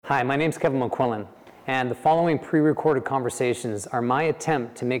Hi, my name's Kevin McQuillan, and the following pre-recorded conversations are my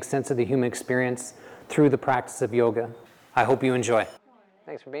attempt to make sense of the human experience through the practice of yoga. I hope you enjoy.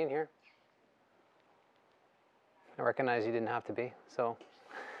 Thanks for being here. I recognize you didn't have to be, so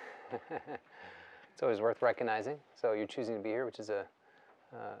it's always worth recognizing. So you're choosing to be here, which is a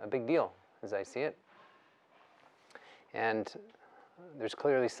big deal, as I see it. And there's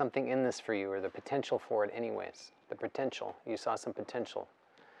clearly something in this for you, or the potential for it anyways. The potential. You saw some potential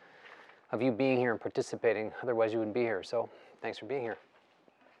of you being here and participating, otherwise you wouldn't be here. So thanks for being here.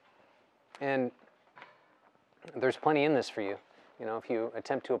 And there's plenty in this for you. You know, if you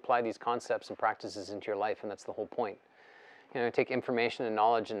attempt to apply these concepts and practices into your life, and that's the whole point. You know, take information and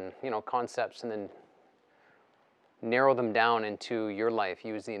knowledge and, concepts and then narrow them down into your life,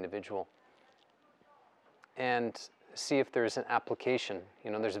 you as the individual. And see if there's an application.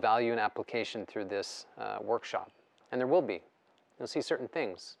 There's value in application through this workshop. And there will be. You'll see certain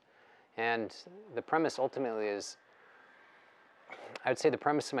things. And the premise ultimately is, I would say the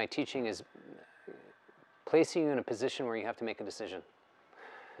premise of my teaching is placing you in a position where you have to make a decision.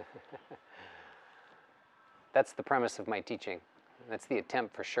 That's the premise of my teaching. That's the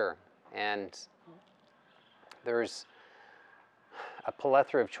attempt for sure. And there's a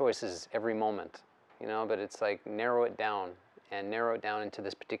plethora of choices every moment, but it's like narrow it down into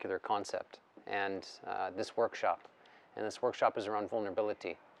this particular concept and this workshop. And this workshop is around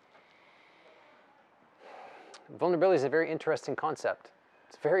vulnerability. Vulnerability is a very interesting concept.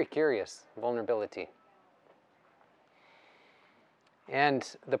 It's very curious, vulnerability.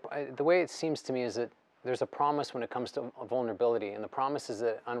 And the way it seems to me is that there's a promise when it comes to vulnerability, and the promise is that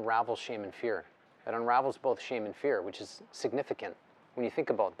it unravels shame and fear. It unravels both shame and fear, which is significant when you think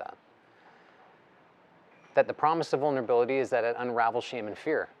about that. That the promise of vulnerability is that it unravels shame and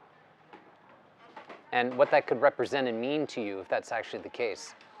fear. And what that could represent and mean to you if that's actually the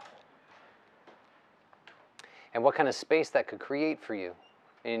case. And what kind of space that could create for you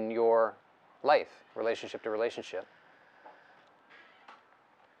in your life, relationship to relationship.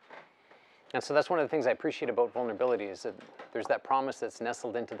 And so that's one of the things I appreciate about vulnerability is that there's that promise that's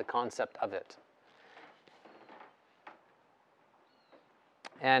nestled into the concept of it.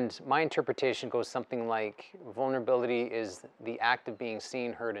 And my interpretation goes something like, vulnerability is the act of being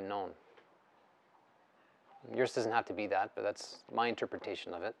seen, heard, and known. Yours doesn't have to be that, but that's my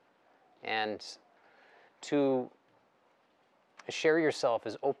interpretation of it. And to share yourself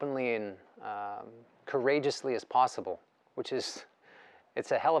as openly and courageously as possible, which is,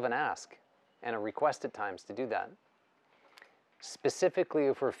 it's a hell of an ask and a request at times to do that. Specifically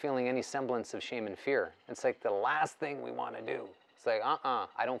if we're feeling any semblance of shame and fear. It's like the last thing we want to do. It's like,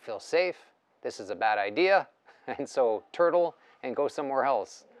 I don't feel safe. This is a bad idea. And so turtle and go somewhere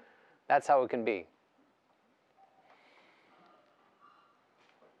else. That's how it can be.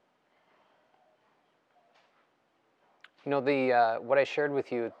 What I shared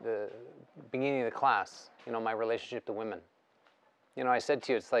with you at the beginning of the class, my relationship to women. I said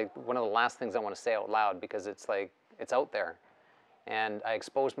to you, it's like one of the last things I want to say out loud because it's like, it's out there. And I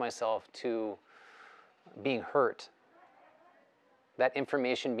exposed myself to being hurt. That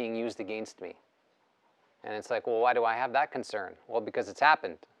information being used against me. And it's like, well, why do I have that concern? Well, because it's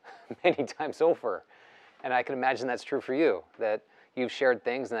happened many times over. And I can imagine that's true for you, that you've shared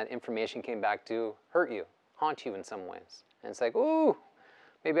things and that information came back to hurt you. Haunt you in some ways. And it's like, ooh,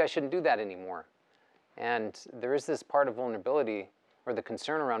 maybe I shouldn't do that anymore. And there is this part of vulnerability, or the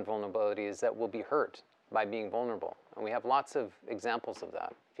concern around vulnerability is that we'll be hurt by being vulnerable. And we have lots of examples of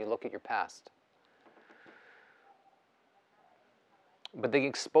that if you look at your past. But the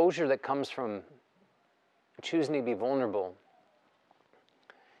exposure that comes from choosing to be vulnerable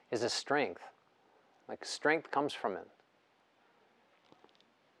is a strength. Like strength comes from it.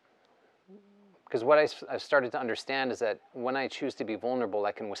 Because what I've started to understand is that when I choose to be vulnerable,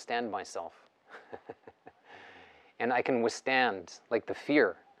 I can withstand myself. And I can withstand, like the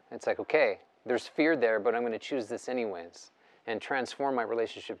fear. It's like, okay, there's fear there, but I'm going to choose this anyways. And transform my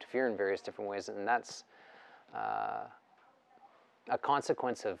relationship to fear in various different ways. And that's a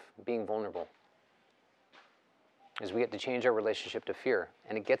consequence of being vulnerable. Is we get to change our relationship to fear.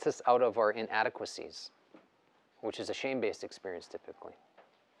 And it gets us out of our inadequacies, which is a shame-based experience typically.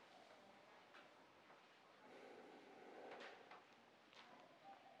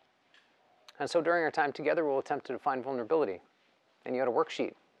 And so during our time together, we'll attempt to define vulnerability. And you had a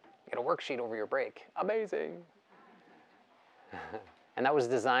worksheet. You had a worksheet over your break. Amazing. And that was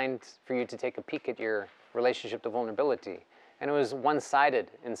designed for you to take a peek at your relationship to vulnerability. And it was one-sided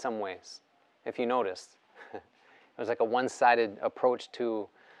in some ways, if you noticed. It was like a one-sided approach to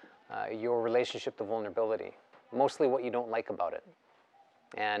your relationship to vulnerability. Mostly what you don't like about it.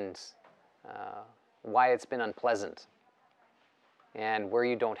 and why it's been unpleasant, and where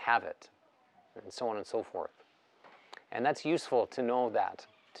you don't have it, and so on and so forth. And that's useful to know that,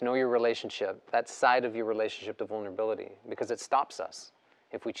 to know your relationship, that side of your relationship to vulnerability, because it stops us.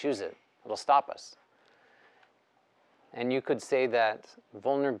 If we choose it, it'll stop us. And you could say that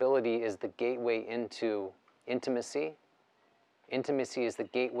vulnerability is the gateway into intimacy. Intimacy is the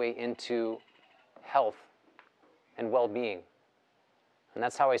gateway into health and well-being. And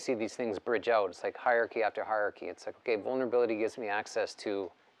that's how I see these things bridge out. It's like hierarchy after hierarchy. It's like, okay, vulnerability gives me access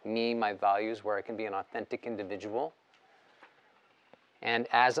to me, my values, where I can be an authentic individual. And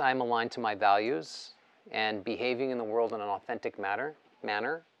as I'm aligned to my values and behaving in the world in an authentic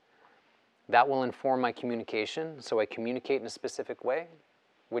manner, that will inform my communication. So I communicate in a specific way,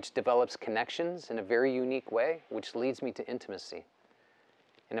 which develops connections in a very unique way, which leads me to intimacy.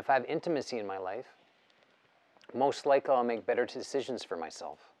 And if I have intimacy in my life, most likely I'll make better decisions for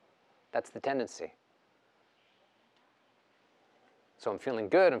myself. That's the tendency. So I'm feeling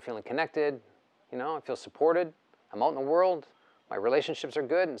good, I'm feeling connected, I feel supported, I'm out in the world, my relationships are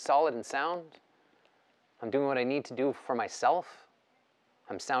good and solid and sound, I'm doing what I need to do for myself,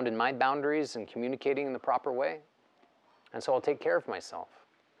 I'm sound in my boundaries and communicating in the proper way, and so I'll take care of myself.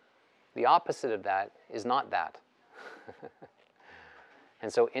 The opposite of that is not that.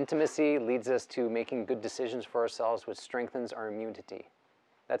 And so intimacy leads us to making good decisions for ourselves, which strengthens our immunity.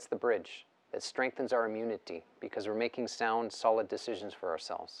 That's the bridge. It strengthens our immunity because we're making sound, solid decisions for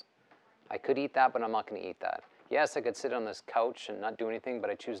ourselves. I could eat that, but I'm not going to eat that. Yes, I could sit on this couch and not do anything,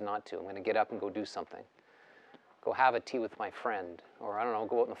 but I choose not to. I'm going to get up and go do something. Go have a tea with my friend, or I don't know,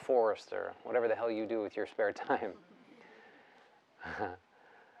 go out in the forest, or whatever the hell you do with your spare time.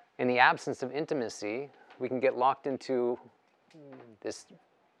 In the absence of intimacy, we can get locked into this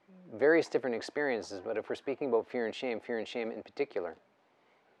various different experiences, but if we're speaking about fear and shame in particular,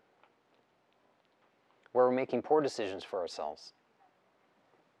 where we're making poor decisions for ourselves,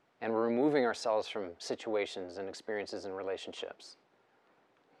 and we're removing ourselves from situations and experiences and relationships.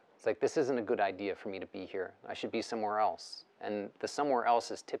 It's like, this isn't a good idea for me to be here. I should be somewhere else. And the somewhere else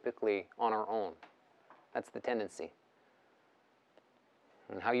is typically on our own. That's the tendency.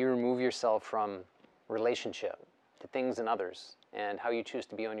 And how you remove yourself from relationship to things and others, and how you choose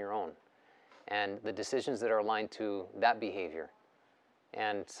to be on your own, and the decisions that are aligned to that behavior.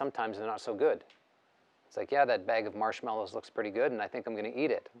 And sometimes they're not so good. It's like, yeah, that bag of marshmallows looks pretty good, and I think I'm going to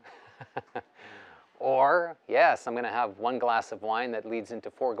eat it. Or, yes, I'm going to have 1 glass of wine that leads into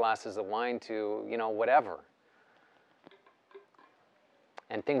 4 glasses of wine to, whatever.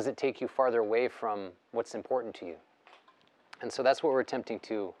 And things that take you farther away from what's important to you. And so that's what we're attempting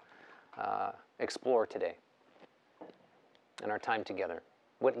to explore today in our time together.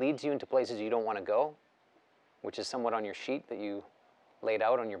 What leads you into places you don't want to go, which is somewhat on your sheet that you laid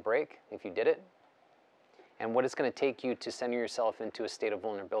out on your break, if you did it. And what it's going to take you to center yourself into a state of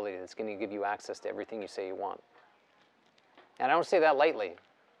vulnerability that's going to give you access to everything you say you want. And I don't say that lightly.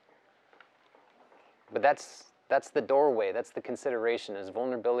 But that's the doorway, that's the consideration, is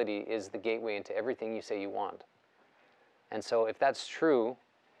vulnerability is the gateway into everything you say you want. And so if that's true,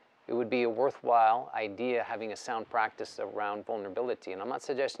 it would be a worthwhile idea having a sound practice around vulnerability. And I'm not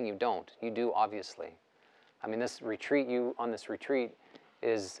suggesting you don't. You do, obviously. I mean, this retreat, on this retreat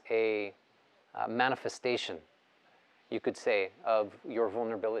is a manifestation, you could say, of your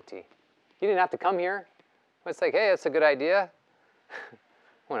vulnerability. You didn't have to come here. It's like, hey, that's a good idea.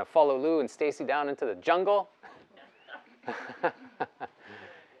 I want to follow Lou and Stacy down into the jungle.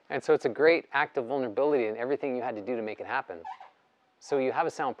 And so it's a great act of vulnerability in everything you had to do to make it happen. So you have a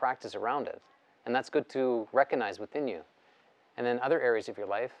sound practice around it. And that's good to recognize within you. And then other areas of your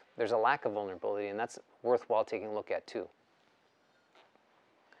life, there's a lack of vulnerability, and that's worthwhile taking a look at too.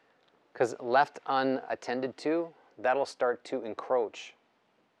 Because left unattended to, that'll start to encroach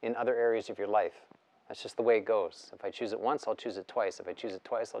in other areas of your life. That's just the way it goes. If I choose it once, I'll choose it twice. If I choose it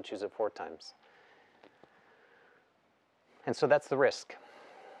twice, I'll choose it 4 times. And so that's the risk.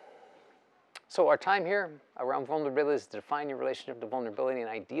 So our time here around vulnerability is to define your relationship to vulnerability and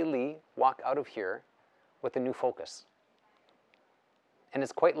ideally walk out of here with a new focus. And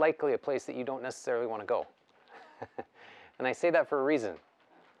it's quite likely a place that you don't necessarily want to go. And I say that for a reason.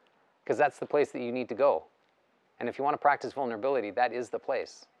 Because that's the place that you need to go. And if you want to practice vulnerability, that is the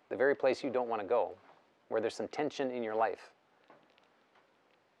place. The very place you don't want to go, where there's some tension in your life.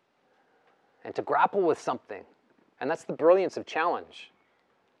 And to grapple with something. And that's the brilliance of challenge.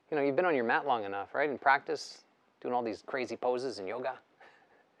 You've been on your mat long enough, right? In practice, doing all these crazy poses in yoga.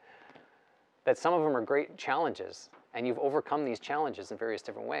 That some of them are great challenges. And you've overcome these challenges in various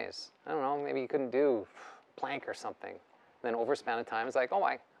different ways. I don't know, maybe you couldn't do plank or something. Then over a span of time, it's like, oh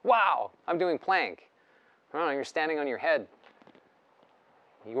my, wow, I'm doing plank. Oh, you're standing on your head.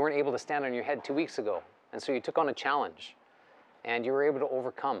 You weren't able to stand on your head 2 weeks ago. And so you took on a challenge. And you were able to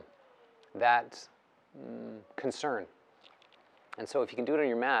overcome that concern. And so if you can do it on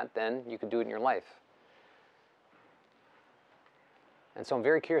your mat, then you can do it in your life. And so I'm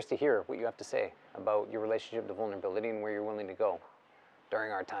very curious to hear what you have to say about your relationship to vulnerability and where you're willing to go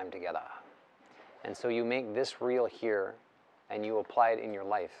during our time together. And so you make this real here and you apply it in your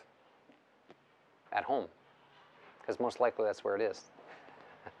life at home. Because most likely that's where it is.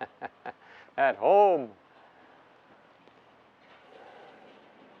 At home.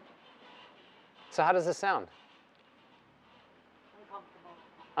 So how does this sound? Uncomfortable.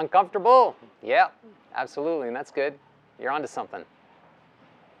 Uncomfortable? Yeah, absolutely, and that's good. You're onto something.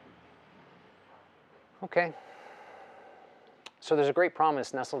 Okay. So there's a great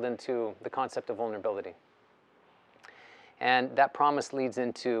promise nestled into the concept of vulnerability. And that promise leads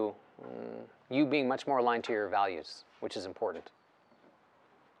into you being much more aligned to your values, which is important.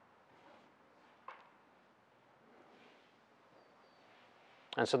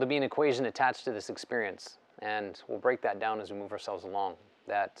 And so there'll be an equation attached to this experience, and we'll break that down as we move ourselves along.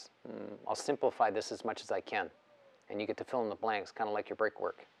 That I'll simplify this as much as I can, and you get to fill in the blanks, kind of like your break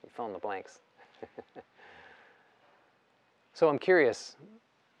work. You fill in the blanks. So I'm curious,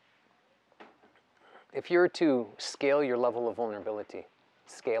 if you were to scale your level of vulnerability,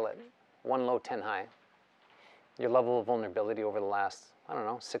 scale it, 1 low, 10 high, your level of vulnerability over the last, I don't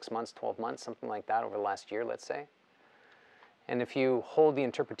know, 6 months, 12 months, something like that over the last year, let's say. And if you hold the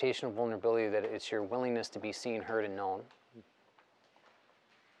interpretation of vulnerability that it's your willingness to be seen, heard, and known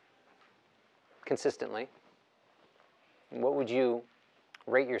consistently, what would you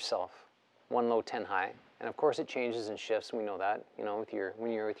rate yourself? 1 low, 10 high. And of course it changes and shifts, we know that. You know,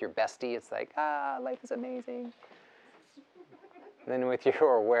 when you're with your bestie, it's like, life is amazing. Then with your,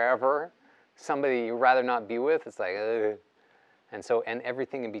 or wherever, somebody you'd rather not be with, it's like, ugh. And so, and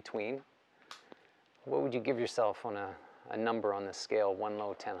everything in between. What would you give yourself on a number on the scale, 1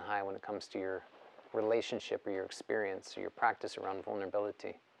 low, 10 high, when it comes to your relationship or your experience or your practice around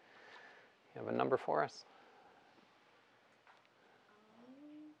vulnerability? You have a number for us?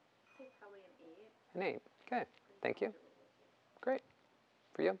 I think probably an 8. An 8. Okay. Thank you. Great.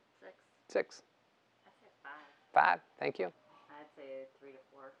 For you? 6. 6. I'd say 5. 5. Thank you. I'd say 3 to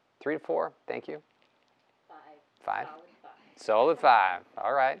 4. 3 to 4. Thank you. 5. 5. Solid 5. Solid 5.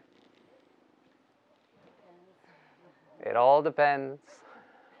 All right. It all depends.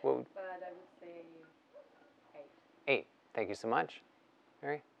 Well, But I would say 8. 8. Thank you so much.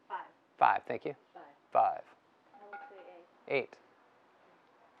 Mary? 5. 5. Thank you. 5. 5. I would say 8. 8.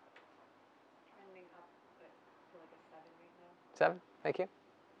 Trending up to like a 7 right now. 7. Thank you.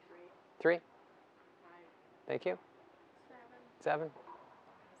 3. 3. 5. Thank you. 7. 7. I was going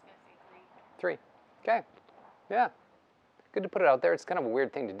to say 3. 3. Okay. Yeah. Good to put it out there. It's kind of a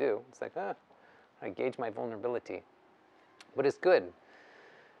weird thing to do. It's like, I gauge my vulnerability. But it's good.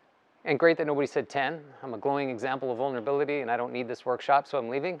 And great that nobody said 10. I'm a glowing example of vulnerability, and I don't need this workshop, so I'm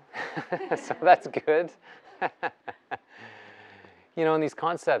leaving. So that's good. You know, in these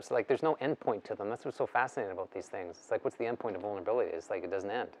concepts, like there's no end point to them. That's what's so fascinating about these things. It's like, what's the end point of vulnerability? It's like it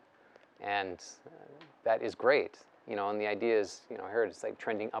doesn't end. And that is great. You know, and the idea is, you know, I heard it's like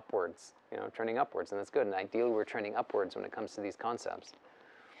trending upwards, you know, trending upwards, and that's good. And ideally, we're trending upwards when it comes to these concepts.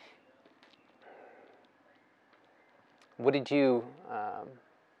 What did you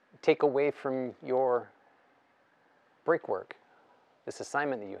take away from your break work, this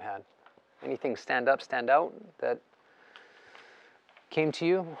assignment that you had? Anything stand up, stand out that came to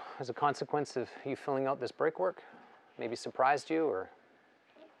you as a consequence of you filling out this break work? Maybe surprised you or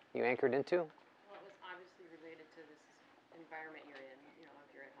you anchored into? Well, it was obviously related to this environment you're in, you know,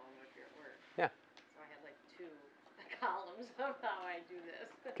 if you're at home or if you're at work. Yeah. So I had like 2 columns of how I do this.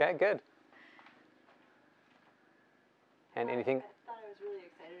 Okay, good. And anything? I thought I was really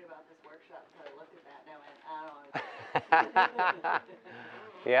excited about this workshop until I looked at that and I went, I don't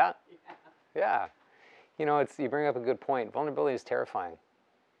know. Yeah? Yeah. You know, you bring up a good point. Vulnerability is terrifying.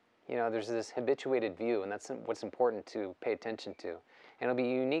 You know, there's this habituated view, and that's what's important to pay attention to. And it'll be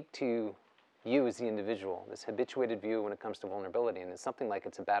unique to you as the individual, this habituated view when it comes to vulnerability. And it's something like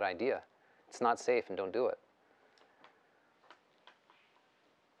it's a bad idea. It's not safe, and don't do it.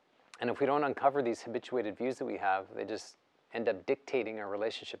 And if we don't uncover these habituated views that we have, they just end up dictating our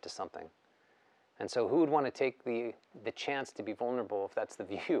relationship to something. And so who would want to take the chance to be vulnerable if that's the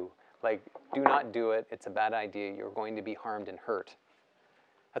view? Like, do not do it. It's a bad idea. You're going to be harmed and hurt.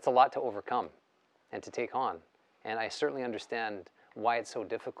 That's a lot to overcome and to take on. And I certainly understand why it's so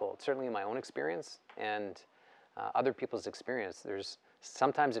difficult, certainly in my own experience. And other people's experience.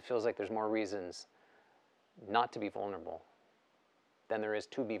 Sometimes it feels like there's more reasons not to be vulnerable than there is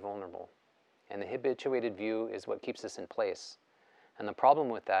to be vulnerable. And the habituated view is what keeps us in place. And the problem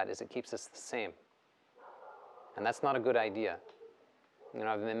with that is it keeps us the same. And that's not a good idea.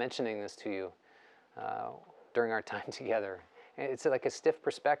 I've been mentioning this to you during our time together. It's like a stiff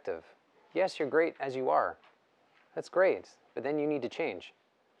perspective. Yes, you're great as you are. That's great, but then you need to change.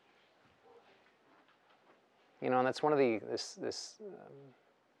 And that's one of the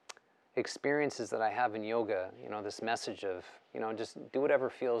experiences that I have in yoga. This message of just do whatever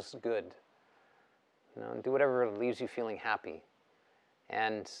feels good. Do whatever leaves you feeling happy,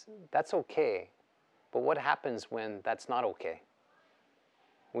 and that's okay. But what happens when that's not okay?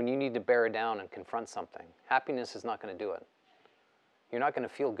 When you need to bear down and confront something, happiness is not going to do it. You're not going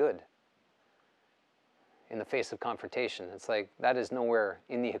to feel good in the face of confrontation. It's like that is nowhere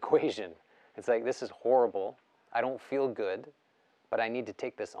in the equation. It's like, this is horrible. I don't feel good, but I need to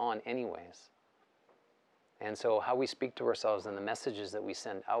take this on anyways. And so how we speak to ourselves and the messages that we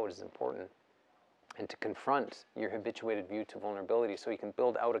send out is important. And to confront your habituated view to vulnerability so you can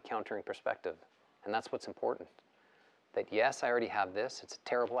build out a countering perspective. And that's what's important. That yes, I already have this. It's a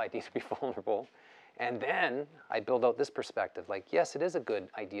terrible idea to be vulnerable. And then I build out this perspective. Like, yes, it is a good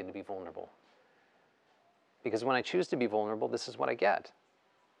idea to be vulnerable. Because when I choose to be vulnerable, this is what I get.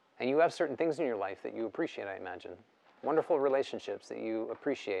 And you have certain things in your life that you appreciate, I imagine. Wonderful relationships that you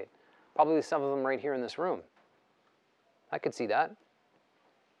appreciate. Probably some of them right here in this room. I could see that.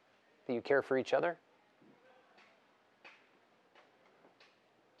 That you care for each other.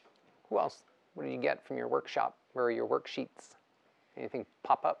 Who else? What do you get from your workshop or your worksheets? Anything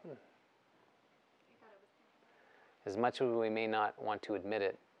pop up? As much as we may not want to admit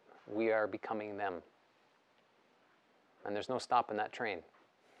it, we are becoming them. And there's no stopping that train.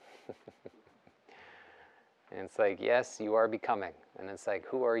 And it's like, yes, you are becoming. And it's like,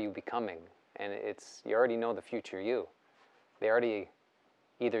 who are you becoming? And you already know the future you. They already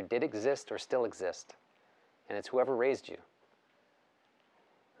either did exist or still exist. And it's whoever raised you.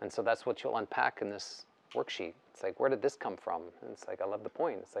 And so that's what you'll unpack in this worksheet. It's like, where did this come from? And it's like, I love the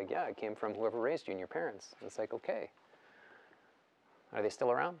point. It's like, yeah, it came from whoever raised you and your parents. And it's like, okay. Are they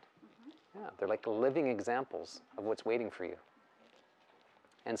still around? Mm-hmm. Yeah, they're like living examples of what's waiting for you.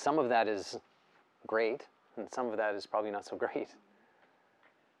 And some of that is great, and some of that is probably not so great.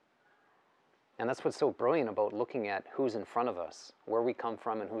 And that's what's so brilliant about looking at who's in front of us, where we come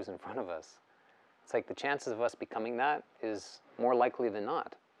from and who's in front of us. It's like the chances of us becoming that is more likely than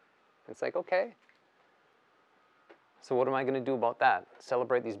not. It's like, okay, so what am I going to do about that?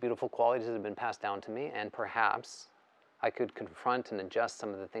 Celebrate these beautiful qualities that have been passed down to me, and perhaps I could confront and adjust some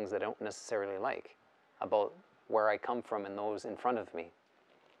of the things that I don't necessarily like about where I come from and those in front of me.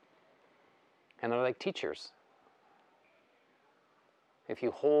 And they're like teachers. If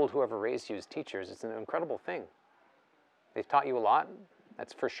you hold whoever raised you as teachers, it's an incredible thing. They've taught you a lot,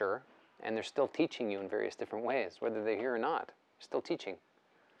 that's for sure, and they're still teaching you in various different ways, whether they're here or not. They're still teaching.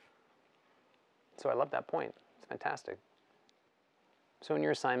 So I love that point. It's fantastic. So in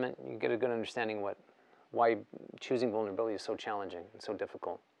your assignment, you get a good understanding why choosing vulnerability is so challenging and so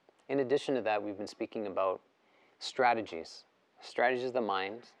difficult. In addition to that, we've been speaking about strategies. Strategies of the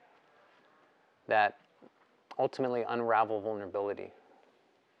mind that ultimately unravel vulnerability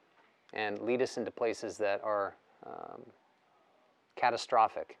and lead us into places that are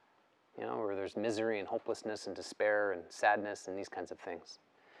catastrophic, where there's misery and hopelessness and despair and sadness and these kinds of things.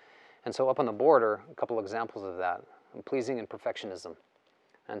 And so up on the board are a couple examples of that, pleasing and perfectionism.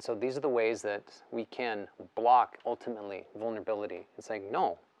 And so these are the ways that we can block, ultimately, vulnerability. It's like,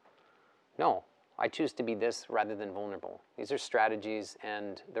 no, I choose to be this rather than vulnerable. These are strategies,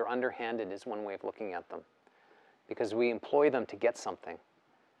 and they're underhanded is one way of looking at them. Because we employ them to get something.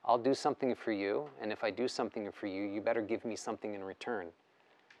 I'll do something for you, and if I do something for you, you better give me something in return.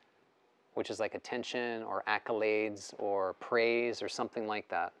 Which is like attention or accolades or praise or something like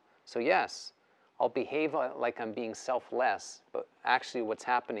that. So yes, I'll behave like I'm being selfless, but actually what's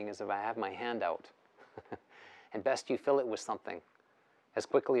happening is if I have my hand out, and best you fill it with something as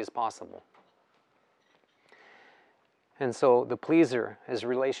quickly as possible. And so the pleaser is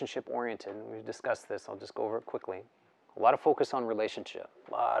relationship oriented. We've discussed this, I'll just go over it quickly. A lot of focus on relationship,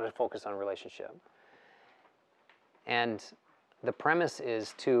 And the premise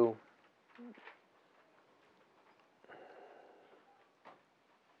is to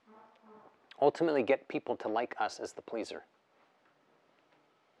ultimately get people to like us as the pleaser.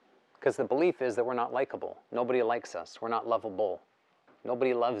 Because the belief is that we're not likable. Nobody likes us. We're not lovable.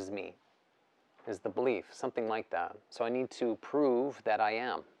 Nobody loves me, is the belief, something like that. So I need to prove that I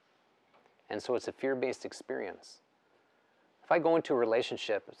am. And so it's a fear-based experience. If I go into a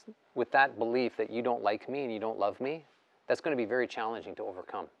relationship with that belief that you don't like me and you don't love me, that's going to be very challenging to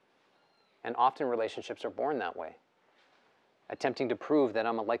overcome. And often relationships are born that way, attempting to prove that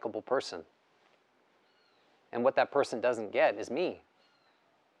I'm a likable person. And what that person doesn't get is me.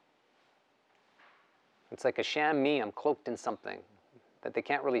 It's like a sham me. I'm cloaked in something that they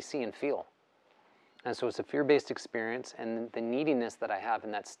can't really see and feel. And so it's a fear-based experience, and the neediness that I have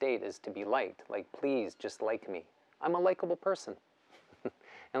in that state is to be liked. Like, please, just like me. I'm a likable person.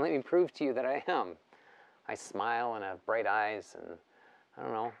 And let me prove to you that I am. I smile and I have bright eyes, and I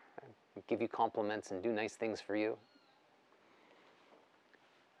don't know, I give you compliments and do nice things for you.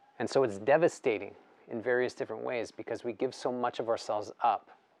 And so it's devastating in various different ways because we give so much of ourselves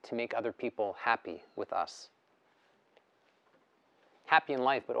up to make other people happy with us. Happy in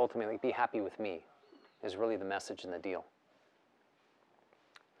life, but ultimately be happy with me is really the message and the deal.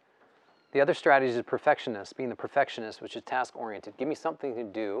 The other strategy is perfectionist, being the perfectionist, which is task-oriented. Give me something to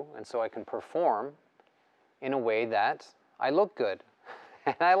do, and so I can perform in a way that I look good.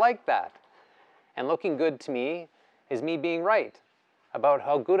 And I like that. And looking good to me is me being right about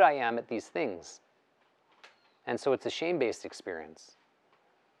how good I am at these things. And so it's a shame-based experience.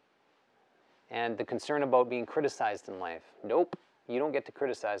 And the concern about being criticized in life. Nope, you don't get to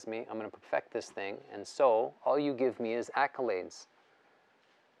criticize me. I'm going to perfect this thing. And so all you give me is accolades.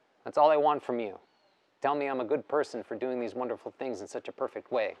 That's all I want from you. Tell me I'm a good person for doing these wonderful things in such a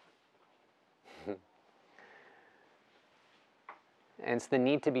perfect way. And it's the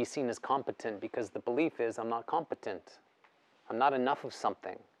need to be seen as competent because the belief is I'm not competent. I'm not enough of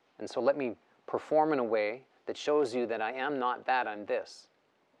something. And so let me perform in a way that shows you that I am not that, I'm this.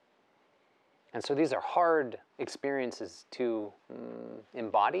 And so these are hard experiences to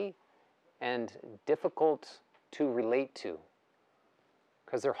embody and difficult to relate to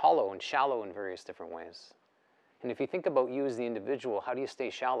because they're hollow and shallow in various different ways. And if you think about you as the individual, how do you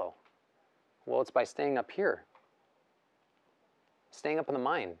stay shallow? Well, it's by staying up here. Staying up in the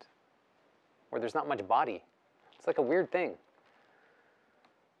mind, where there's not much body. It's like a weird thing.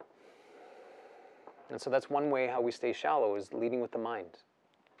 And so that's one way how we stay shallow is leading with the mind.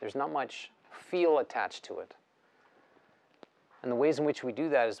 There's not much feel attached to it. And the ways in which we do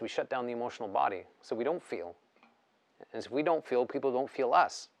that is we shut down the emotional body, so we don't feel. And if we don't feel, people don't feel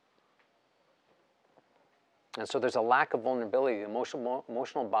us. And so there's a lack of vulnerability. The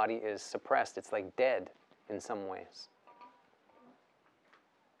emotional body is suppressed. It's like dead in some ways.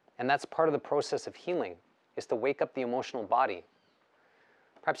 And that's part of the process of healing, is to wake up the emotional body.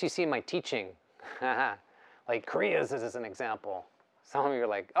 Perhaps you see in my teaching, like Kriyas is an example. Some of you are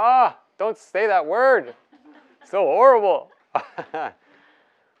like, don't say that word. So horrible. But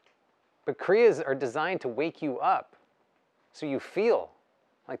Kriyas are designed to wake you up so you feel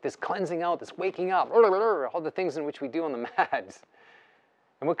like this cleansing out, this waking up, all the things in which we do on the mat.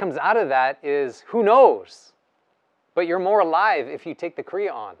 And what comes out of that is, who knows? But you're more alive if you take the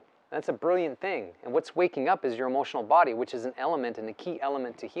Kriya on. That's a brilliant thing. And what's waking up is your emotional body, which is an element and a key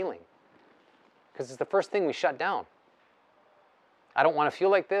element to healing. Because it's the first thing we shut down. I don't want to feel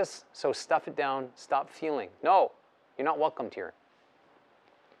like this, so stuff it down, stop feeling. No, you're not welcomed here.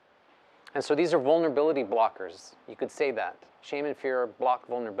 And so these are vulnerability blockers. You could say that. Shame and fear block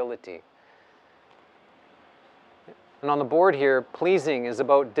vulnerability. And on the board here, pleasing is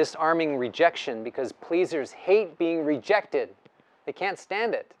about disarming rejection because pleasers hate being rejected. They can't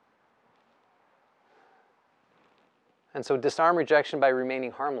stand it. And so disarm rejection by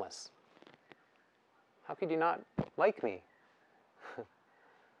remaining harmless. How could you not like me?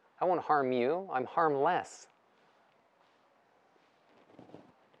 I won't harm you. I'm harmless.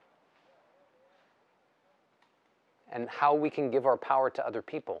 And how we can give our power to other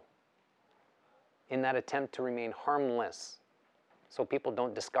people in that attempt to remain harmless so people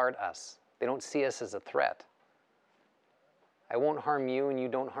don't discard us. They don't see us as a threat. I won't harm you and you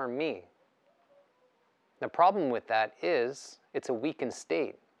don't harm me. The problem with that is it's a weakened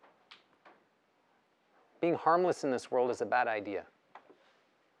state. Being harmless in this world is a bad idea.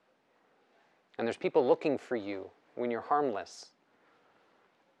 And there's people looking for you when you're harmless.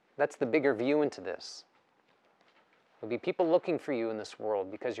 That's the bigger view into this. There'll be people looking for you in this world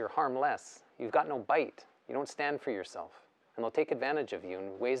because you're harmless. You've got no bite. You don't stand for yourself. And they'll take advantage of you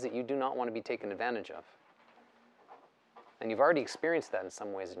in ways that you do not want to be taken advantage of. And you've already experienced that in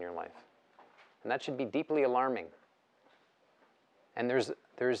some ways in your life. And that should be deeply alarming. And there's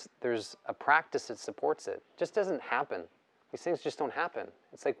a practice that supports it. It just doesn't happen. These things just don't happen.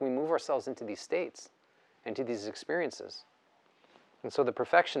 It's like we move ourselves into these states, into these experiences. And so the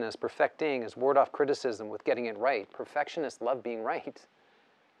perfectionist, perfecting, is ward off criticism with getting it right. Perfectionists love being right.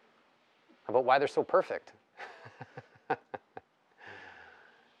 about why they're so perfect.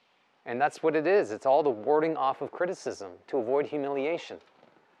 And that's what it is. It's all the warding off of criticism to avoid humiliation.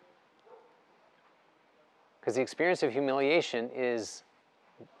 Because the experience of humiliation is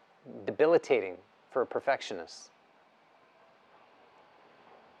debilitating for a perfectionist.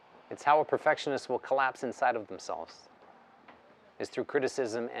 It's how a perfectionist will collapse inside of themselves, is through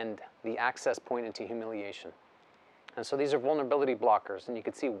criticism and the access point into humiliation. And so these are vulnerability blockers, and you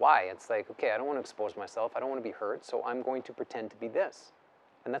can see why. It's like, okay, I don't want to expose myself, I don't want to be hurt, so I'm going to pretend to be this.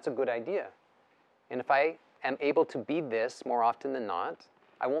 And that's a good idea. And if I am able to be this more often than not,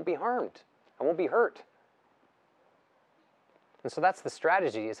 I won't be harmed. I won't be hurt. And so that's the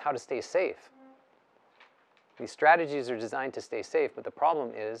strategy, is how to stay safe. These strategies are designed to stay safe, but the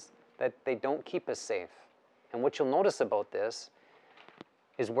problem is that they don't keep us safe. And what you'll notice about this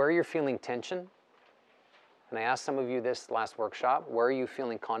is where you're feeling tension. And I asked some of you this last workshop, where are you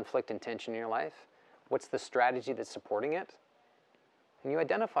feeling conflict and tension in your life? What's the strategy that's supporting it? And you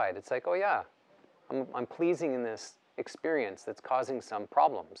identify it. It's like, oh yeah, I'm pleasing in this experience that's causing some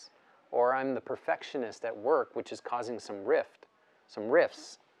problems. Or I'm the perfectionist at work, which is causing some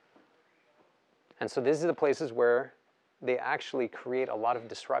rifts. And so these are the places where they actually create a lot of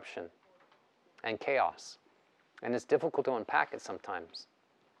disruption and chaos. And it's difficult to unpack it sometimes.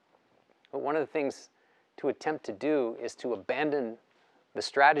 But one of the things to attempt to do is to abandon the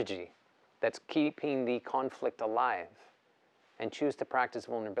strategy that's keeping the conflict alive and choose to practice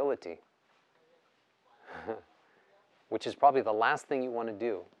vulnerability, which is probably the last thing you want to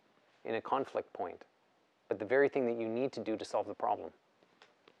do in a conflict point, but the very thing that you need to do to solve the problem.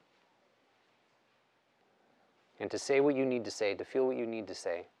 And to say what you need to say, to feel what you need to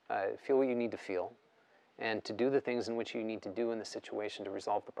say, feel what you need to feel, and to do the things in which you need to do in the situation to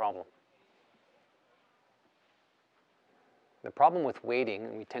resolve the problem. The problem with waiting,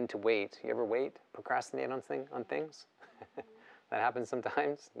 and we tend to wait. You ever wait? Procrastinate on things? That happens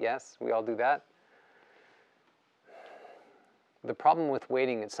sometimes. Yes, we all do that. The problem with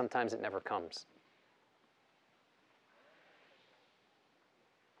waiting is sometimes it never comes.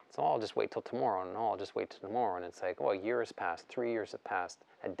 So I'll just wait till tomorrow, and I'll just wait till tomorrow. And it's like, oh, a year has passed, 3 years have passed,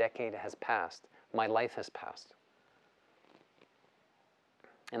 a decade has passed, my life has passed.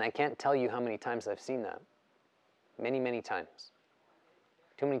 And I can't tell you how many times I've seen that. Many, many times.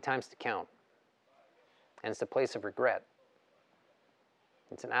 Too many times to count. And it's a place of regret.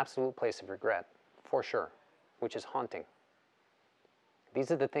 It's an absolute place of regret, for sure, which is haunting. These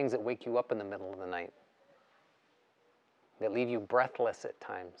are the things that wake you up in the middle of the night, that leave you breathless at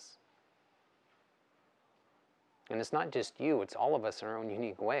times. And it's not just you, it's all of us in our own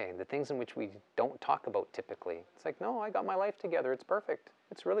unique way. The things in which we don't talk about typically. It's like, no, I got my life together, it's perfect,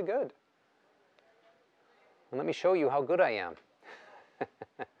 it's really good. And let me show you how good I am.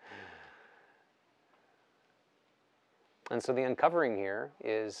 And so the uncovering here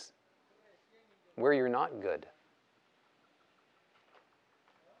is where you're not good.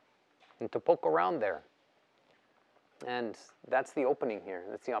 And to poke around there. And that's the opening here.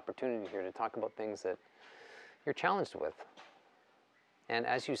 That's the opportunity here to talk about things that you're challenged with. And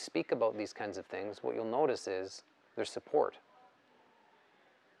as you speak about these kinds of things, what you'll notice is there's support.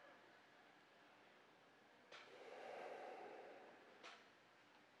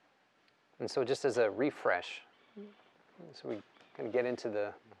 And so just as a refresh, so we kind of get into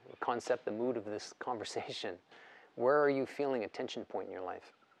the concept, the mood of this conversation. Where are you feeling a tension point in your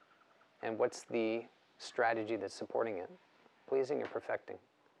life? And what's the strategy that's supporting it? Pleasing or perfecting?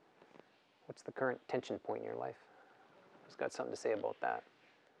 What's the current tension point in your life? Who's got something to say about that?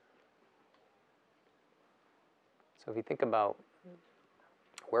 So if you think about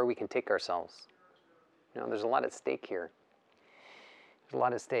where we can take ourselves, there's a lot at stake here. There's a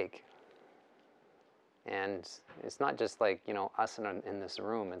lot at stake. And it's not just like, us in this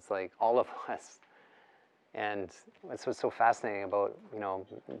room, it's like all of us. And that's what's so fascinating about,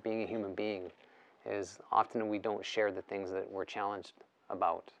 being a human being is often we don't share the things that we're challenged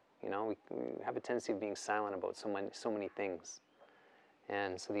about. We have a tendency of being silent about so many things.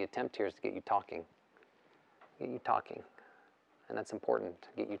 And so the attempt here is to get you talking. Get you talking. And that's important, to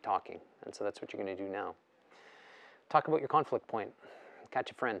get you talking. And so that's what you're going to do now. Talk about your conflict point.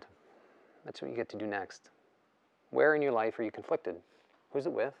 Catch a friend. That's what you get to do next. Where in your life are you conflicted? Who's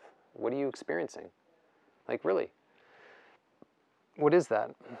it with? What are you experiencing? Like, really? What is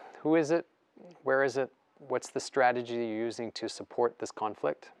that? Who is it? Where is it? What's the strategy you're using to support this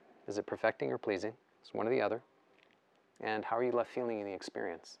conflict? Is it perfecting or pleasing? It's one or the other. And how are you left feeling in the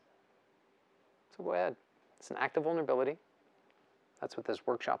experience? So go ahead. It's an act of vulnerability. That's what this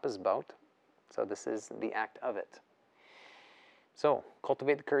workshop is about. So this is the act of it. So,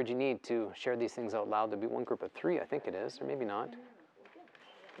 cultivate the courage you need to share these things out loud. There'll be one group of 3, I think it is, or maybe not.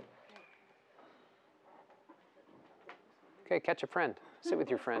 Okay, catch a friend. Sit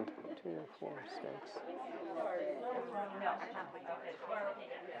with your friend. 2, 4, 6.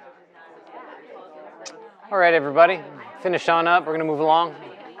 All right, everybody. Finish on up. We're going to move along.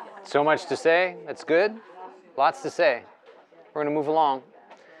 So much to say. That's good. Lots to say. We're going to move along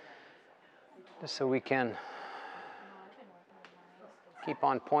just so we can keep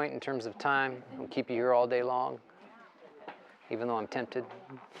on point in terms of time. I'll keep you here all day long, even though I'm tempted.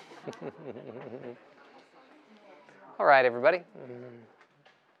 All right, everybody.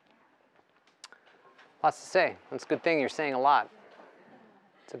 Lots to say. That's a good thing. You're saying a lot.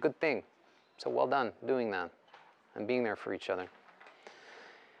 It's a good thing. So well done doing that and being there for each other.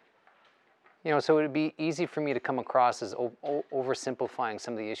 You know, so it would be easy for me to come across as oversimplifying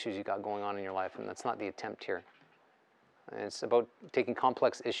some of the issues you got going on in your life, and that's not the attempt here. It's about taking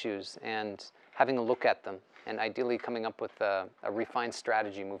complex issues and having a look at them and ideally coming up with a refined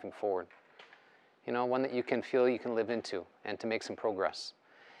strategy moving forward. You know, one that you can feel you can live into and to make some progress.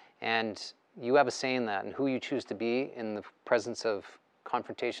 And you have a say in that, and who you choose to be in the presence of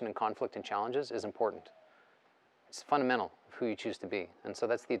confrontation and conflict and challenges is important. It's fundamental of who you choose to be. And so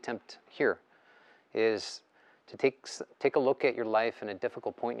that's the attempt here, is to take a look at your life and a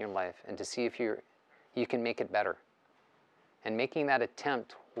difficult point in your life and to see if you can make it better. And making that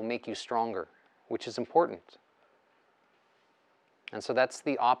attempt will make you stronger, which is important. And so that's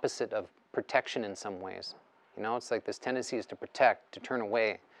the opposite of protection in some ways. You know, it's like this tendency is to protect, to turn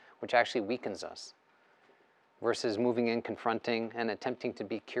away, which actually weakens us, versus moving in, confronting, and attempting to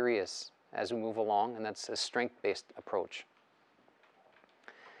be curious as we move along, and that's a strength-based approach.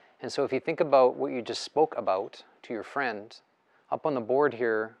 And so if you think about what you just spoke about to your friend, up on the board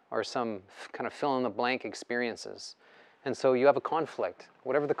here are some kind of fill-in-the-blank experiences. And so you have a conflict,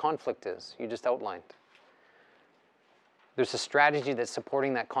 whatever the conflict is, you just outlined. There's a strategy that's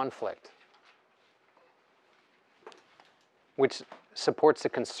supporting that conflict, which supports a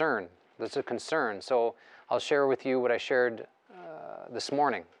concern. There's a concern. So I'll share with you what I shared this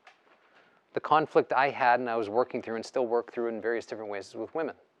morning. The conflict I had and I was working through and still work through in various different ways is with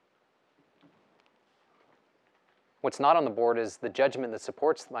women. What's not on the board is the judgment that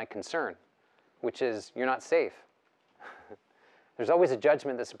supports my concern, which is you're not safe. There's always a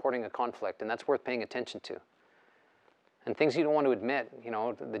judgment that's supporting a conflict, and that's worth paying attention to. And things you don't want to admit, you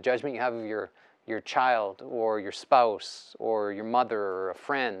know, the judgment you have of your child or your spouse or your mother or a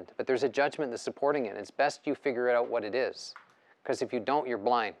friend, but there's a judgment that's supporting it. It's best you figure out what it is, because if you don't, you're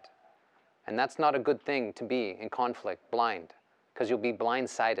blind. And that's not a good thing to be in conflict, blind, because you'll be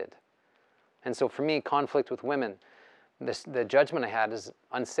blindsided. And so for me, conflict with women, the judgment I had is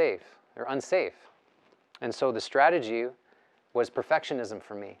unsafe. They're unsafe. And so the strategy was perfectionism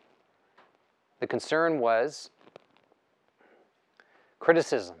for me. The concern was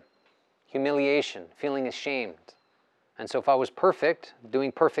criticism, humiliation, feeling ashamed. And so if I was perfect,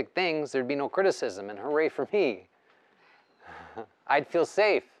 doing perfect things, there'd be no criticism, and hooray for me. I'd feel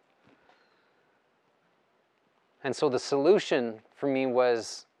safe. And so the solution for me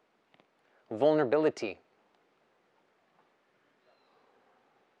was vulnerability.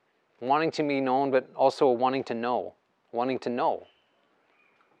 Wanting to be known, but also wanting to know. Wanting to know.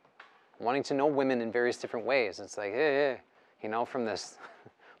 Wanting to know women in various different ways. It's like, hey, you know, from this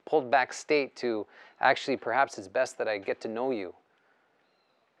pulled back state to actually perhaps it's best that I get to know you.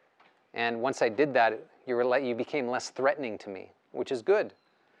 And once I did that, you became less threatening to me, which is good.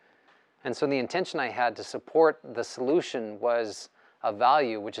 And so the intention I had to support the solution was a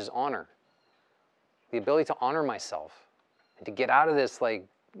value, which is honor. The ability to honor myself and to get out of this like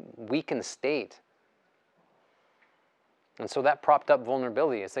weakened state. And so that propped up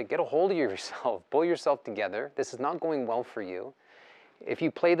vulnerability. It's like, get a hold of yourself, pull yourself together. This is not going well for you. If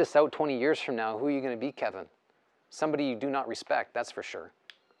you play this out 20 years from now, who are you going to be, Kevin? Somebody you do not respect, that's for sure.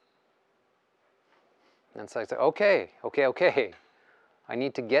 And so I said, okay. I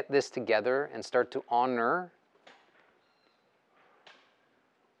need to get this together and start to honor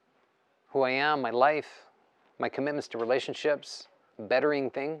who I am, my life, my commitments to relationships,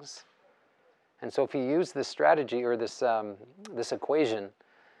 bettering things. And so if you use this strategy or this equation,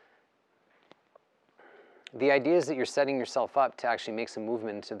 the idea is that you're setting yourself up to actually make some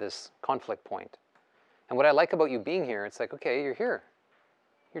movement into this conflict point. And what I like about you being here, it's like, okay, you're here.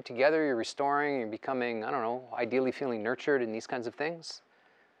 You're together, you're restoring, you're becoming, I don't know, ideally feeling nurtured in these kinds of things.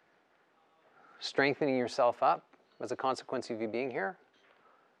 Strengthening yourself up as a consequence of you being here.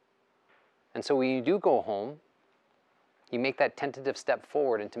 And so when you do go home, you make that tentative step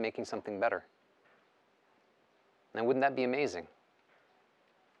forward into making something better. Now, wouldn't that be amazing?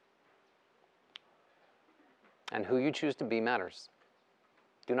 And who you choose to be matters.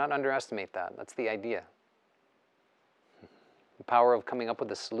 Do not underestimate that. That's the idea. The power of coming up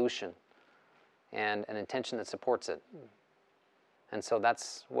with a solution and an intention that supports it. And so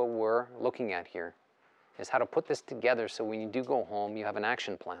that's what we're looking at here, is how to put this together so when you do go home, you have an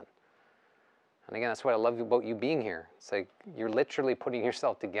action plan. And again, that's what I love about you being here. It's like you're literally putting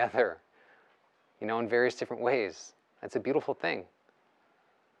yourself together, you know, in various different ways. That's a beautiful thing.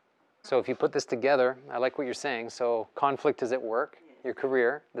 So if you put this together, I like what you're saying. So conflict is at work, your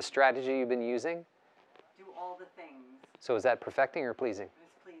career, the strategy you've been using. Do all the things. So is that perfecting or pleasing?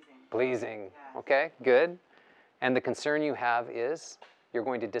 It's pleasing. Pleasing. Yes. Okay, good. And the concern you have is you're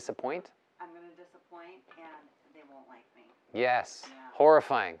going to disappoint? I'm going to disappoint and they won't like me. Yes. Yeah.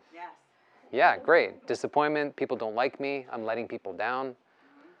 Horrifying. Yes. Yeah, great. Disappointment, people don't like me, I'm letting people down.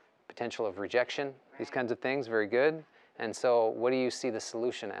 Potential of rejection, these Right. kinds of things, very good. And so what do you see the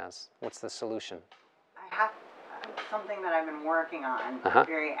solution as? What's the solution? I have something that I've been working on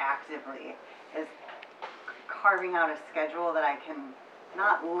very actively is carving out a schedule that I can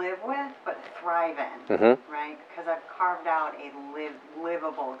not live with, but thrive in, right? Because I've carved out a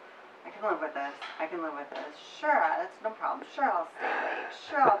livable, I can live with this, I can live with this, sure, that's no problem, sure, I'll stay late,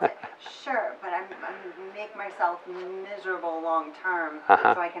 sure, sure, but I'm make myself miserable long term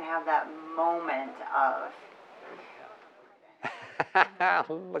so I can have that moment of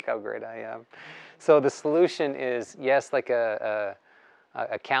Look how great I am. So the solution is, yes, like a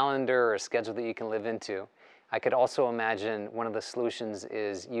calendar or a schedule that you can live into. I could also imagine one of the solutions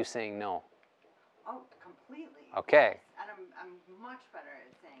is you saying no. oh, completely. Okay. And I'm much better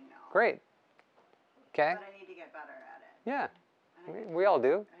at saying no. Great. Okay. But I need to get better at it. Yeah. And I need We all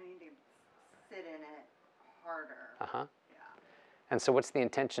do. I need to sit in it harder. Uh-huh. Yeah. And so what's the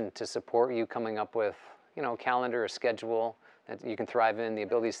intention to support you coming up with, you know, a calendar, a schedule that you can thrive in, the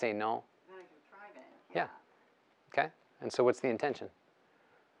ability to say no? Then I can thrive in. Yeah. Okay. And so what's the intention?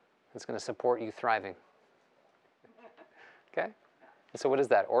 It's going to support you thriving. Okay. And so what is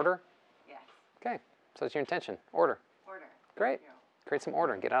that? Order? Yes. Okay. So that's your intention. Order. Order. Great. Thank you. Create some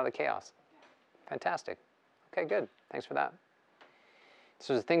order. Get out of the chaos. Fantastic. Okay, good. Thanks for that.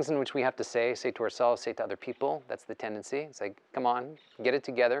 So the things in which we have to say to ourselves, say to other people, that's the tendency. It's like, come on, get it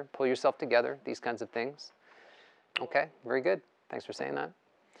together, pull yourself together, these kinds of things. Okay, very good. Thanks for saying that.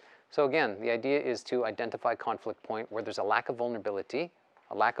 So again, the idea is to identify conflict point where there's a lack of vulnerability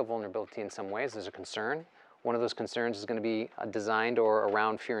in some ways. There's a concern. One of those concerns is going to be designed or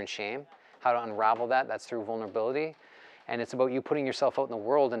around fear and shame. How to unravel that, that's through vulnerability. And it's about you putting yourself out in the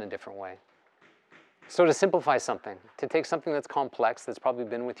world in a different way. So to simplify something, to take something that's complex, that's probably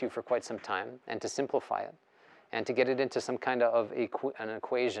been with you for quite some time, and to simplify it, and to get it into some kind of an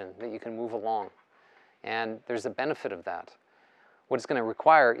equation that you can move along. And there's a benefit of that. What it's going to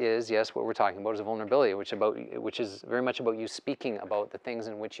require is, yes, what we're talking about is a vulnerability, which is very much about you speaking about the things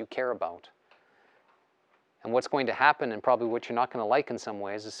in which you care about. And what's going to happen, and probably what you're not going to like in some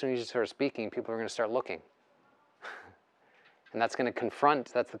ways, as soon as you start speaking, people are going to start looking. And that's going to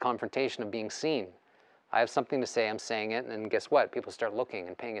that's the confrontation of being seen. I have something to say, I'm saying it, and guess what? People start looking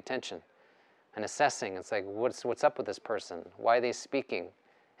and paying attention and assessing. It's like, what's up with this person? Why are they speaking?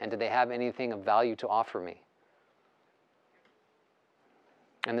 And do they have anything of value to offer me?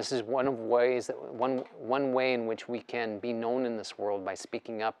 And this is one way in which we can be known in this world, by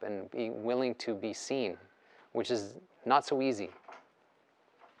speaking up and being willing to be seen, which is not so easy.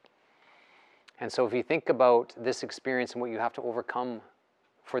 And so if you think about this experience and what you have to overcome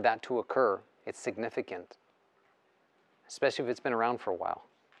for that to occur, it's significant, especially if it's been around for a while.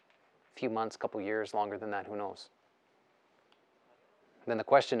 A few months, couple years, longer than that, who knows? Then the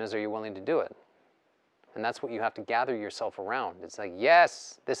question is, are you willing to do it? And that's what you have to gather yourself around. It's like,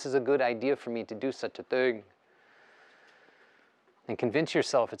 yes, this is a good idea for me to do such a thing. And convince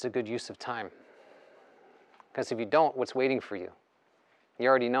yourself it's a good use of time. Because if you don't, what's waiting for you? You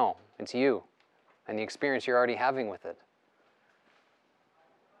already know. It's you and the experience you're already having with it,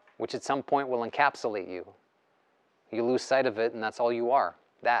 which at some point will encapsulate you. You lose sight of it, and that's all you are.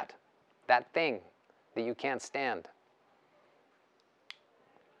 That thing that you can't stand.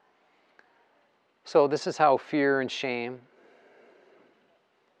 So this is how fear and shame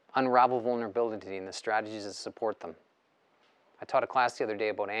unravel vulnerability and the strategies that support them. I taught a class the other day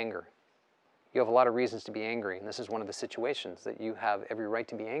about anger. You have a lot of reasons to be angry, and this is one of the situations that you have every right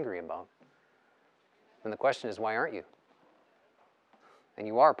to be angry about. And the question is, why aren't you? And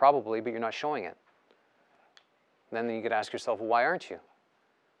you are probably, but you're not showing it. Then you could ask yourself, well, why aren't you?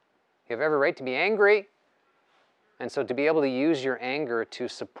 You have every right to be angry. And so to be able to use your anger to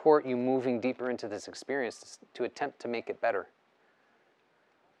support you moving deeper into this experience, to attempt to make it better.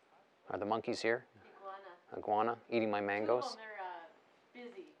 Are the monkeys here? Iguana, eating my mangoes. Well, they're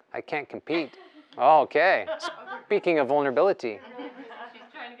busy. I can't compete. Oh, okay. Speaking of vulnerability. She's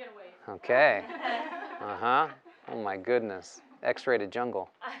trying to get away. Okay. Uh-huh. Oh my goodness. X-rated jungle.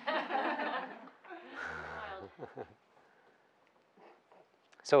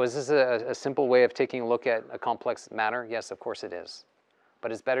 So is this a simple way of taking a look at a complex matter? Yes, of course it is.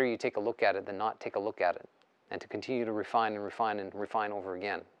 But it's better you take a look at it than not take a look at it, and to continue to refine and refine and refine over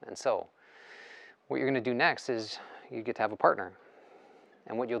again. And so what you're going to do next is you get to have a partner.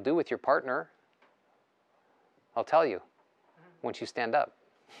 And what you'll do with your partner, I'll tell you once you stand up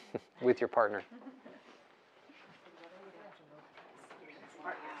with your partner.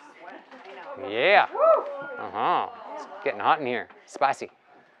 Yeah. Uh-huh. It's getting hot in here. Spicy.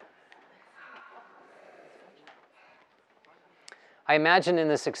 I imagine in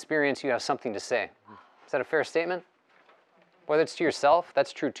this experience you have something to say. Is that a fair statement? Whether it's to yourself,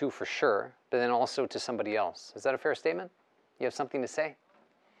 that's true too for sure, but then also to somebody else. Is that a fair statement? You have something to say?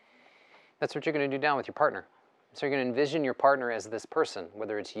 That's what you're going to do now with your partner. So you're going to envision your partner as this person,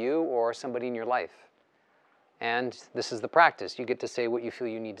 whether it's you or somebody in your life. And this is the practice. You get to say what you feel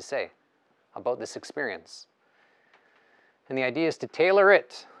you need to say about this experience. And the idea is to tailor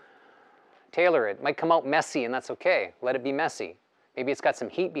it. Tailor it. It might come out messy, and that's okay. Let it be messy. Maybe it's got some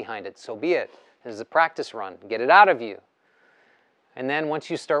heat behind it, so be it. This is a practice run. Get it out of you. And then once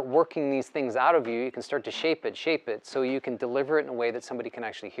you start working these things out of you, you can start to shape it, so you can deliver it in a way that somebody can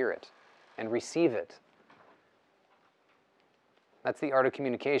actually hear it and receive it. That's the art of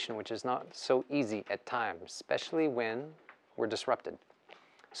communication, which is not so easy at times, especially when we're disrupted.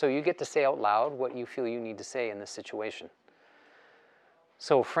 So you get to say out loud what you feel you need to say in this situation.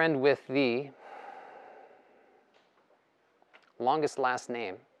 So friend with the longest last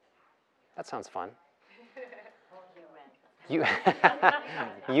name. That sounds fun. You,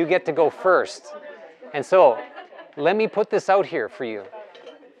 you get to go first. And so let me put this out here for you.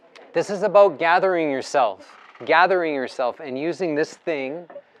 This is about gathering yourself and using this thing,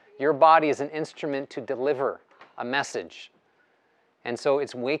 your body, as an instrument to deliver a message. And so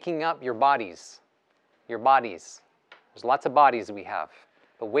it's waking up your bodies. Your bodies. There's lots of bodies we have.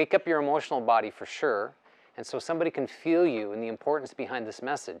 But wake up your emotional body for sure. And so somebody can feel you and the importance behind this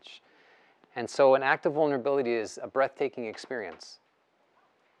message. And so an act of vulnerability is a breathtaking experience.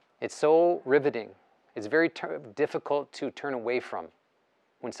 It's so riveting. It's very difficult to turn away from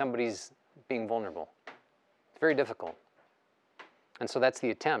when somebody's being vulnerable. It's very difficult. And so that's the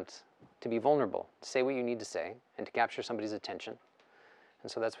attempt, to be vulnerable, to say what you need to say, and to capture somebody's attention.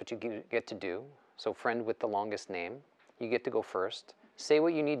 And so that's what you get to do. So friend with the longest name, you get to go first. Say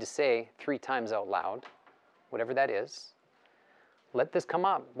what you need to say 3 times out loud, whatever that is. Let this come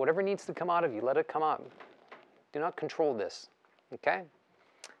up. Whatever needs to come out of you, let it come up. Do not control this, okay?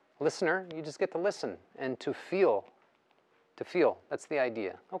 Listener, you just get to listen and to feel. To feel, that's the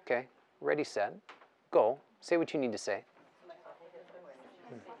idea. Okay, ready, set, go. Say what you need to say.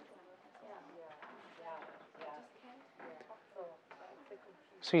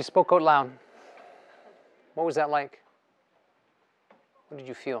 So you spoke out loud. What was that like? What did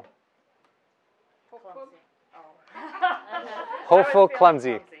you feel? Hopeful,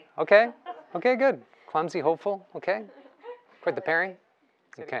 clumsy. Okay, okay, good. Clumsy, hopeful, okay. Quite the pairing?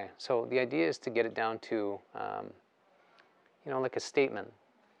 Okay, so the idea is to get it down to, like a statement.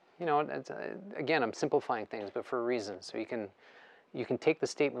 Again, I'm simplifying things, but for a reason. So you can take the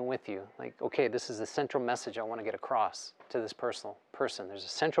statement with you. Like, okay, this is the central message I want to get across to this person. There's a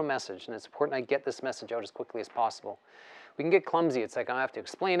central message, and it's important I get this message out as quickly as possible. We can get clumsy. It's like I have to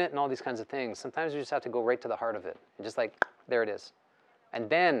explain it and all these kinds of things. Sometimes you just have to go right to the heart of it. And just like, there it is. And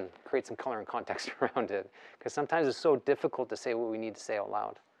then create some color and context around it. Because sometimes it's so difficult to say what we need to say out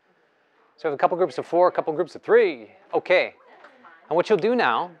loud. So we have a couple groups of 4, a couple groups of 3. Okay. And what you'll do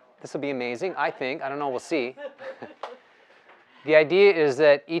now, this will be amazing, I think. I don't know, we'll see. The idea is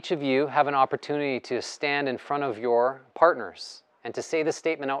that each of you have an opportunity to stand in front of your partners and to say the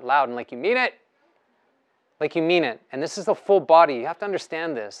statement out loud and like you mean it. Like you mean it. And this is the full body. You have to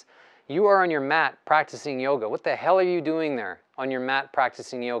understand this. You are on your mat practicing yoga. What the hell are you doing there on your mat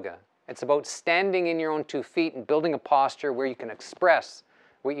practicing yoga? It's about standing in your own 2 feet and building a posture where you can express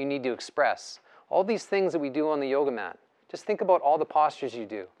what you need to express. All these things that we do on the yoga mat. Just think about all the postures you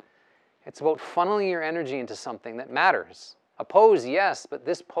do. It's about funneling your energy into something that matters. A pose, yes, but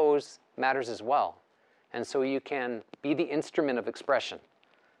this pose matters as well. And so you can be the instrument of expression.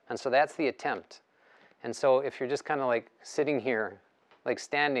 And so that's the attempt. And so if you're just kind of like sitting here, like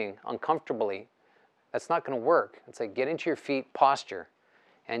standing uncomfortably, that's not going to work. It's like get into your feet, posture,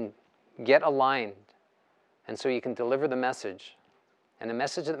 and get aligned. And so you can deliver the message, and the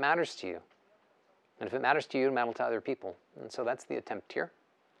message that matters to you. And if it matters to you, it matters to other people. And so that's the attempt here.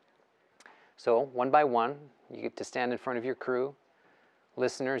 So one by one, you get to stand in front of your crew.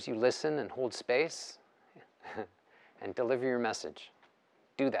 Listeners, you listen and hold space and deliver your message.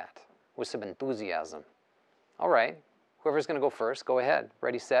 Do that with some enthusiasm. All right, whoever's going to go first, go ahead.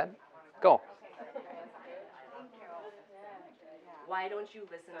 Ready, set, go. Why don't you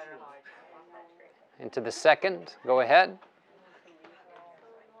listen to me? Into the second, go ahead.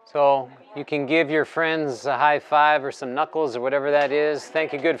 So you can give your friends a high five or some knuckles or whatever that is.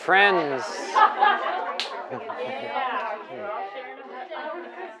 Thank you, good friends.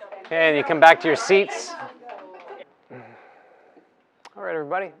 And you come back to your seats. All right,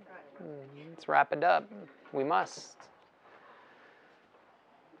 everybody, let's wrap it up. We must.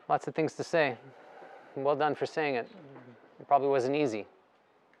 Lots of things to say. Well done for saying it. It probably wasn't easy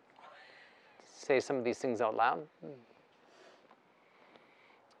to say some of these things out loud.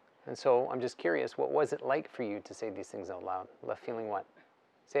 And so I'm just curious, what was it like for you to say these things out loud? Left feeling what?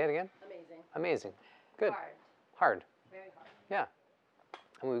 Say it again? Amazing. Amazing. Good. Hard. Hard. Very hard. Yeah.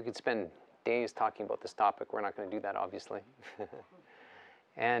 I mean, we could spend days talking about this topic. We're not going to do that, obviously.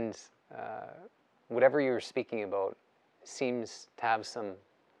 And whatever you're speaking about seems to have some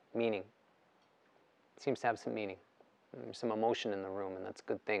meaning. It seems to have some meaning. There's some emotion in the room, and that's a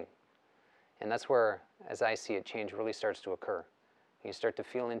good thing. And that's where, as I see it, change really starts to occur. You start to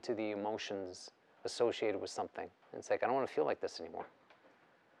feel into the emotions associated with something. And it's like, I don't want to feel like this anymore.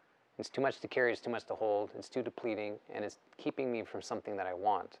 It's too much to carry, it's too much to hold, it's too depleting, and it's keeping me from something that I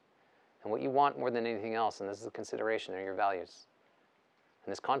want. And what you want more than anything else, and this is a consideration, are your values.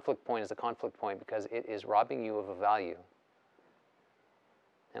 And this conflict point is a conflict point because it is robbing you of a value.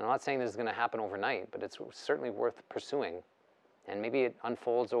 And I'm not saying this is going to happen overnight, but it's certainly worth pursuing. And maybe it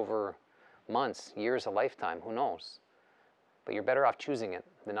unfolds over months, years, a lifetime, who knows? But you're better off choosing it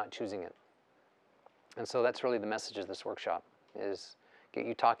than not choosing it. And so that's really the message of this workshop, is get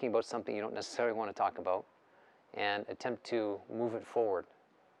you talking about something you don't necessarily want to talk about and attempt to move it forward.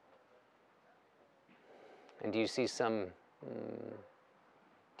 And do you see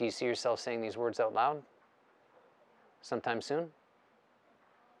yourself saying these words out loud sometime soon?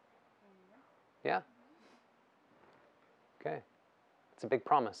 Yeah? Okay. It's a big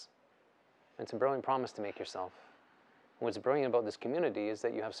promise. It's a brilliant promise to make yourself. And what's brilliant about this community is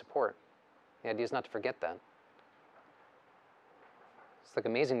that you have support. The idea is not to forget that. It's like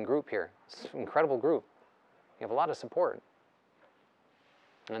an amazing group here. It's an incredible group. You have a lot of support.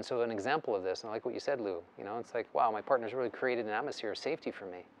 And so an example of this, and I like what you said, Lou, it's like, wow, my partner's really created an atmosphere of safety for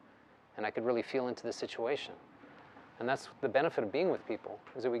me. And I could really feel into the situation. And that's the benefit of being with people,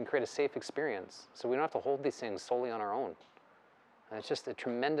 is that we can create a safe experience. So we don't have to hold these things solely on our own. And it's just a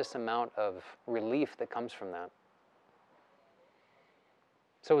tremendous amount of relief that comes from that.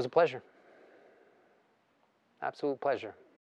 So it was a pleasure. Absolute pleasure.